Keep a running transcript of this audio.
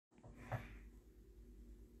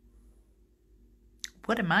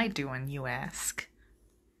What am I doing, you ask?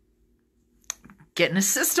 Getting a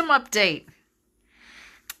system update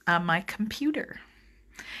on my computer.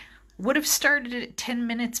 Would have started it 10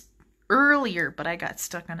 minutes earlier, but I got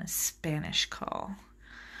stuck on a Spanish call.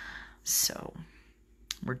 So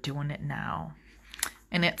we're doing it now.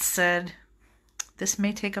 And it said this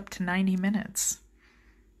may take up to 90 minutes.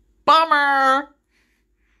 Bummer!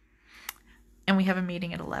 And we have a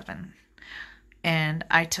meeting at 11. And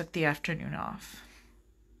I took the afternoon off.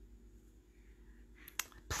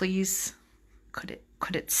 Please, could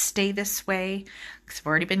it stay this way? Because I've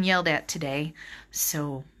already been yelled at today.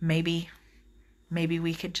 So maybe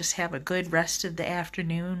we could just have a good rest of the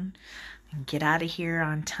afternoon and get out of here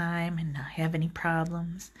on time and not have any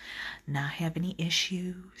problems, not have any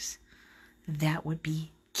issues. That would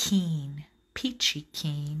be keen, peachy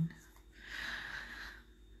keen.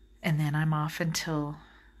 And then I'm off until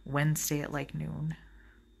Wednesday at like noon.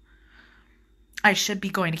 I should be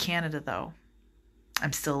going to Canada though.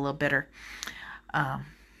 I'm still a little bitter. Yeah,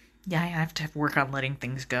 I have to work on letting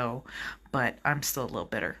things go, but I'm still a little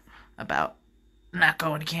bitter about not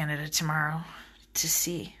going to Canada tomorrow to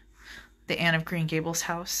see the Anne of Green Gables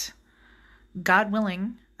house. God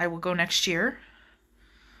willing, I will go next year.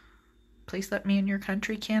 Please let me in your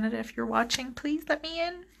country, Canada, if you're watching. Please let me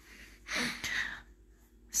in.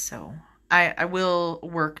 So I will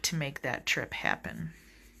work to make that trip happen.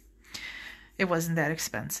 It wasn't that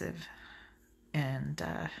expensive. And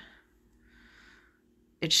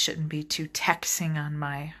it shouldn't be too taxing on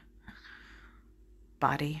my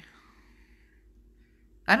body.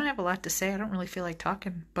 I don't have a lot to say. I don't really feel like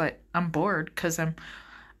talking, but I'm bored because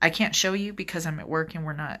I can't show you because I'm at work and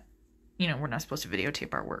we're not supposed to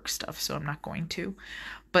videotape our work stuff, so I'm not going to.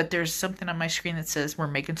 But there's something on my screen that says we're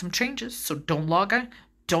making some changes, so don't log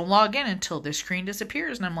in until the screen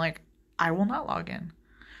disappears. And I'm like, I will not log in.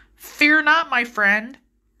 Fear not, my friend.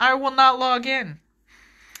 I will not log in.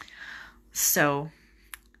 So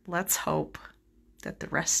let's hope that the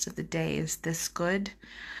rest of the day is this good.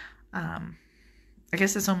 I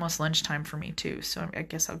guess it's almost lunchtime for me too, so I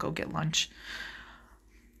guess I'll go get lunch.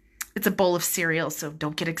 It's a bowl of cereal, so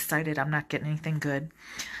don't get excited. I'm not getting anything good.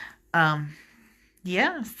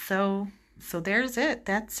 Yeah, so there's it.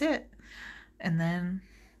 That's it. And then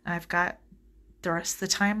I've got the rest of the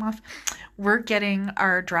time off. We're getting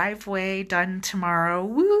our driveway done tomorrow.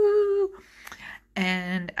 Woo!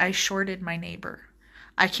 And I shorted my neighbor.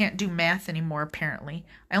 I can't do math anymore, apparently.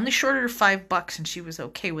 I only shorted her $5 and she was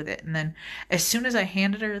okay with it. And then as soon as I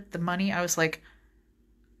handed her the money, I was like,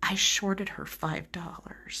 I shorted her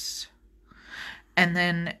 $5. And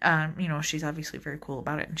then, she's obviously very cool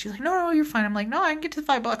about it. And she's like, no, you're fine. I'm like, no, I can get to the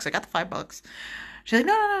 $5. I got the $5. She's like,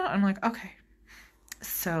 no. I'm like, okay.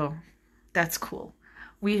 So that's cool.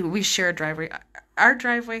 We share a driveway. Our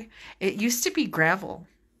driveway, it used to be gravel.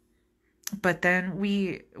 But then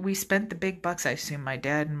we spent the big bucks. I assume my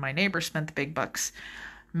dad and my neighbor spent the big bucks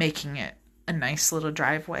making it a nice little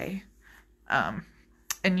driveway. And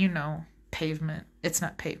pavement. It's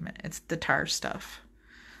not pavement. It's the tar stuff.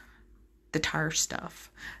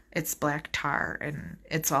 It's black tar and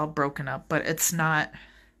it's all broken up, but it's not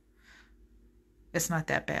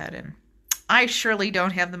that bad. And I surely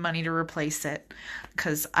don't have the money to replace it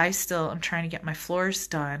because I'm trying to get my floors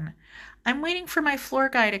done. I'm waiting for my floor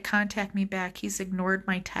guy to contact me back. He's ignored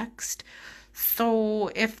my text.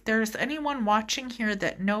 So if there's anyone watching here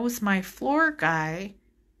that knows my floor guy,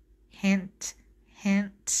 hint,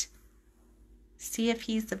 see if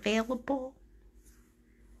he's available.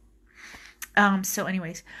 So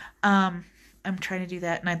anyways, I'm trying to do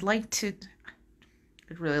that, and I'd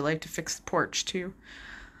really like to fix the porch too.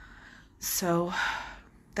 So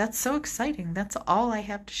that's so exciting. That's all I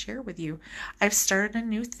have to share with you. I've started a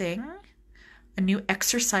new thing, a new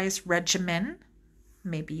exercise regimen.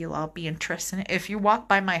 Maybe you'll all be interested in it. If you walk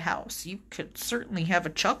by my house, you could certainly have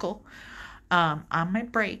a chuckle. On my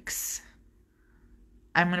breaks,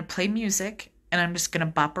 I'm going to play music, and I'm just going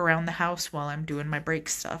to bop around the house while I'm doing my break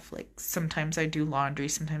stuff. Like, sometimes I do laundry,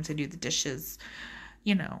 sometimes I do the dishes.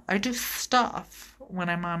 I do stuff when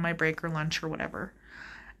I'm on my break or lunch or whatever.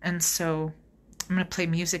 And so I'm going to play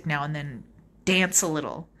music now and then dance a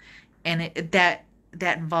little. And that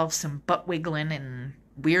involves some butt wiggling and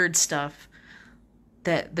weird stuff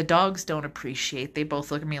that the dogs don't appreciate. They both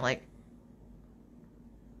look at me like,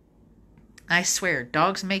 I swear,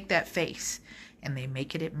 dogs make that face, and they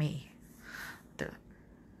make it at me.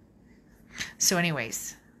 So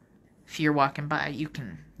anyways, if you're walking by, you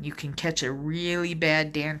can catch a really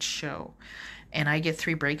bad dance show. And I get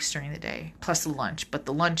 3 breaks during the day, plus a lunch. But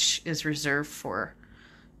the lunch is reserved for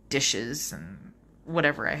dishes and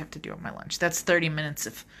whatever I have to do on my lunch. That's 30 minutes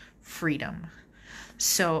of freedom.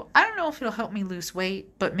 So I don't know if it'll help me lose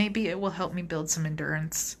weight, but maybe it will help me build some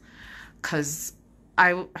endurance. Cause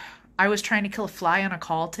I I was trying to kill a fly on a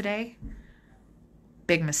call today.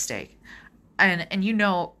 Big mistake. And you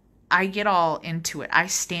know, I get all into it. I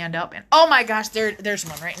stand up and oh my gosh, there's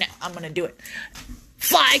one right now. I'm gonna do it.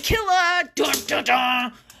 Fly killer! Dun, dun,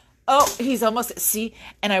 dun. Oh, he's almost, see,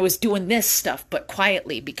 and I was doing this stuff, but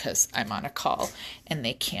quietly because I'm on a call and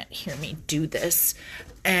they can't hear me do this.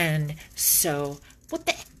 And so, what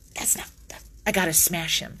the, that's not, I gotta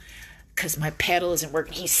smash him because my paddle isn't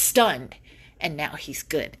working. He's stunned and now he's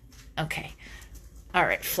good. Okay. All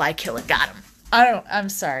right, fly killer, got him. I'm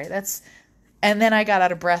sorry, and then I got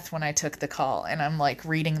out of breath when I took the call and I'm like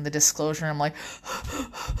reading the disclosure. I'm like,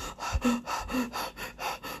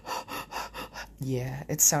 yeah,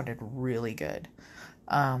 it sounded really good.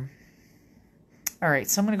 All right,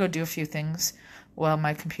 so I'm going to go do a few things while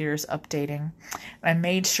my computer's updating. I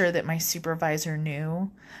made sure that my supervisor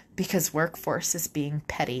knew because workforce is being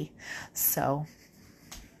petty. So,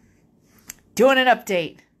 doing an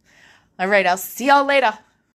update. All right, I'll see y'all later.